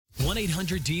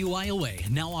1-800-DUIOA,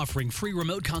 now offering free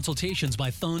remote consultations by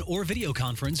phone or video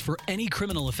conference for any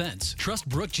criminal offense. Trust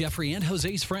Brooke, Jeffrey, and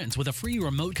Jose's friends with a free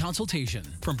remote consultation.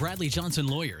 From Bradley Johnson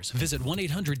Lawyers, visit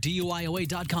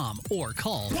 1-800-DUIOA.com or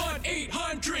call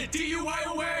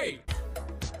 1-800-DUIOA.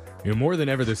 More than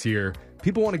ever this year,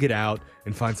 people want to get out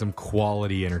and find some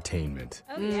quality entertainment.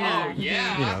 Oh, yeah. Oh,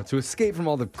 yeah. To escape from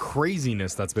all the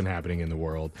craziness that's been happening in the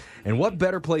world. And what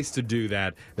better place to do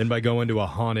that than by going to a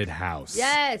haunted house?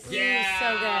 Yes. Yeah,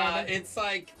 So good. it's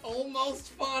like almost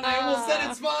fun. I almost said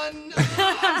it's fun.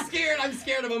 I'm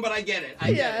scared of them, but I get it.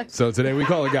 I get it. So today we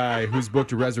call a guy who's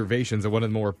booked reservations at one of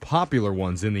the more popular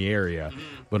ones in the area.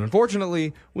 But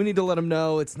unfortunately, we need to let him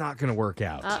know it's not going to work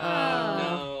out.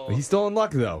 No. He's still in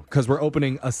luck, though, because we're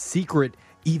opening a secret,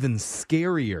 even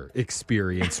scarier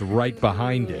experience right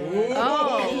behind it.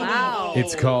 Oh, wow.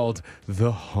 It's called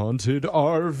the Haunted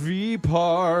RV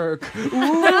Park.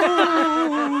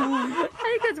 I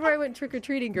think that's where I went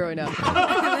trick-or-treating growing up.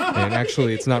 And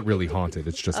actually, it's not really haunted.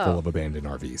 It's just full of abandoned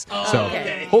RVs. So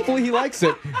okay. hopefully he likes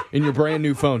it in your brand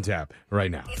new phone tap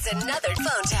right now. It's another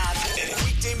phone tap.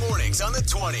 Weekday mornings on the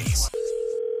 20s.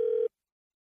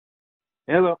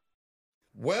 Hello.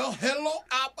 Well, hello,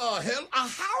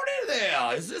 howdy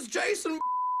there. Is this Jason,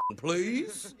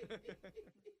 please?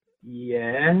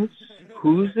 Yes.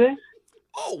 Who's this?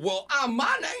 Oh, well, I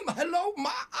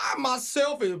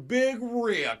myself is Big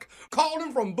Rick,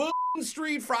 calling from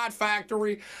Street Fried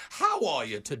Factory. How are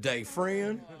you today,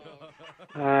 friend?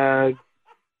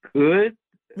 Good.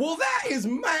 Well, that is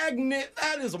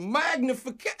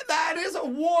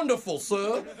wonderful,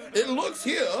 sir. It looks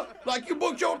here like you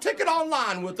booked your ticket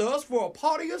online with us for a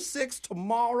party of 6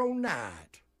 tomorrow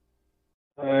night.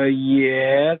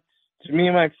 Yeah. It's me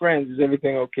and my friends. Is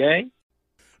everything okay?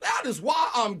 That is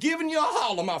why I'm giving you a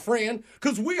holler, my friend,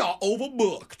 because we are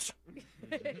overbooked.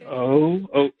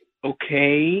 Oh,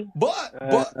 okay. But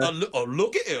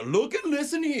look at,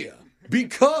 listen here.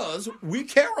 Because we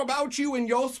care about you and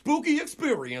your spooky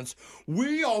experience,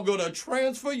 we are going to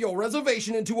transfer your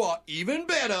reservation into a even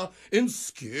better and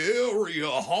scarier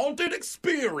haunted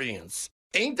experience.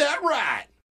 Ain't that right?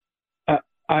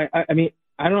 I mean,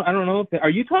 I don't know if are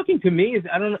you talking to me?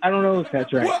 I don't know if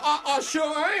that's right. Well, I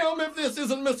sure am if this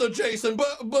isn't Mr. Jason,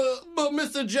 but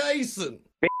Mr. Jason.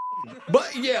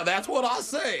 But yeah, that's what I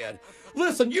said.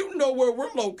 Listen, you know where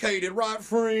we're located, right,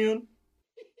 friend?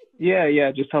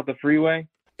 Yeah, just off the freeway.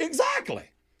 Exactly.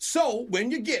 So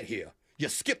when you get here, you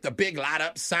skip the big light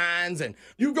up signs and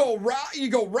you go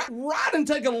right and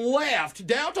take a left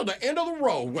down to the end of the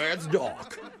road where it's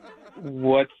dark.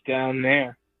 What's down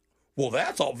there? Well,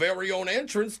 that's our very own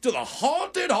entrance to the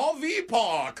Haunted RV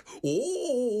Park.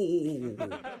 Oh.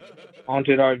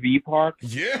 Haunted RV Park?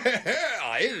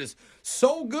 Yeah, it is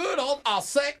so good. I'll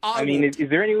say I mean, is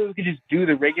there any way we could just do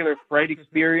the regular fright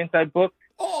experience I booked?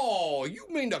 Oh, you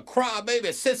mean the crybaby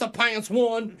sissy pants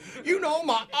one? You know,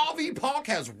 my RV park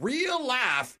has real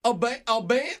life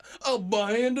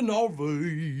abandoned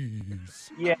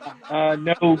RVs. Yeah,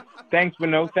 no thanks, but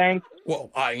no thanks. Well,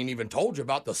 I ain't even told you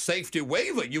about the safety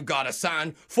waiver you gotta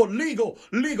sign for legal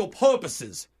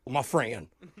purposes, my friend.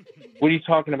 What are you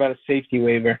talking about, a safety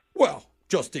waiver? Well,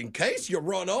 just in case you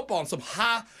run up on some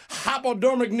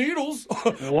hypodermic needles.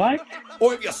 What?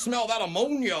 Or if you smell that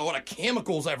ammonia or the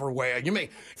chemicals everywhere, you may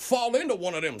fall into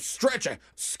one of them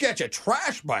sketchy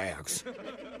trash bags.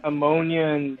 Ammonia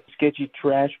and sketchy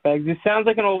trash bags. This sounds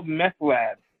like an old meth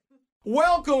lab.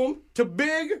 Welcome to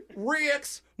Big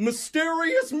Rick's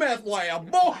Mysterious Meth Lab.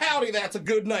 Boy, howdy, that's a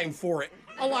good name for it.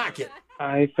 I like it.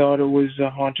 I thought it was a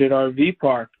haunted RV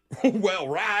park. Well,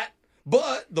 right.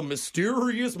 But the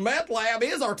Mysterious Meth Lab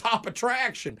is our top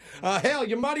attraction. Hell,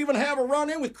 you might even have a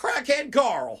run-in with Crackhead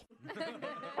Carl.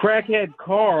 Crackhead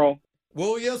Carl?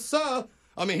 Well, yes, sir.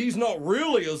 I mean, he's not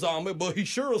really a zombie, but he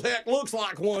sure as heck looks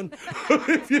like one.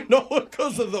 If you know it,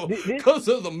 because of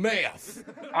the meth.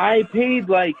 I paid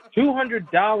like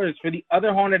 $200 for the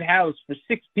other haunted house for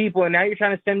 6 people, and now you're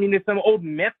trying to send me to some old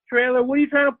meth trailer? What are you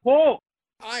trying to pull?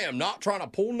 I am not trying to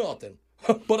pull nothing.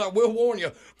 But I will warn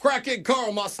you, Crackhead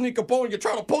Carl might sneak up on you,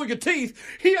 try to pull your teeth.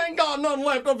 He ain't got nothing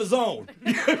left of his own.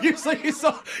 You see,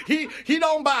 so he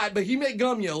don't bite, but he may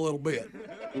gum you a little bit.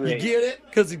 Great. You get it?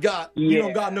 Because he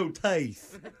don't got no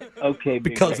teeth. Okay,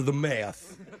 because of the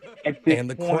meth and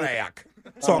the crack.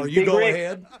 Sorry, you Big go Rick,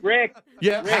 ahead. Rick.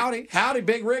 Yeah, Rick. howdy,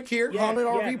 Big Rick here, Haunted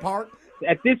RV Park.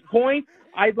 At this point,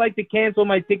 I'd like to cancel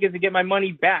my tickets and get my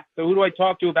money back. So who do I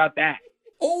talk to about that?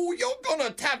 Oh, you're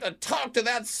gonna have to talk to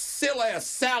that silly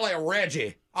Sally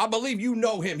Reggie. I believe you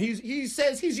know him. He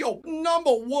says he's your number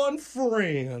one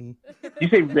friend. You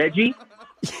say Reggie?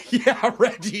 Yeah,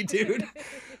 Reggie, dude.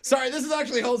 Sorry, this is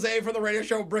actually Jose from the radio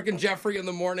show Brick and Jeffrey in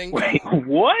the morning. Wait,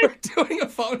 what? We're doing a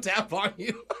phone tap on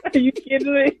you. Are you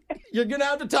kidding me? You're going to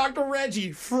have to talk to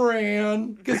Reggie,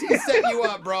 Fran, because he set you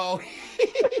up, bro.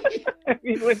 I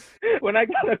mean, when I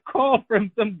got a call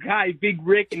from some guy, Big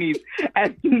Rick, and he's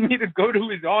asking me to go to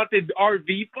his haunted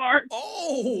RV park.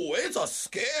 Oh, it's a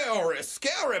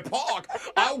scary park.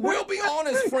 I will be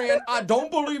honest, Fran, I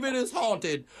don't believe it is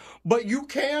haunted, but you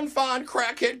can find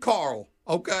Crackhead Carl,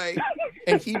 okay?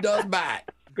 And he does bite.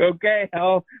 Okay,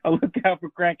 I'll look out for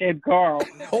Crackhead Carl.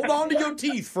 Hold on to your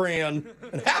teeth, Fran.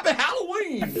 And happy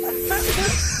Halloween.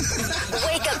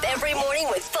 Wake up every morning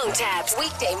with phone taps.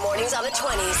 Weekday mornings on the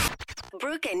 20s.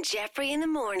 Brooke and Jeffrey in the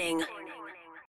morning.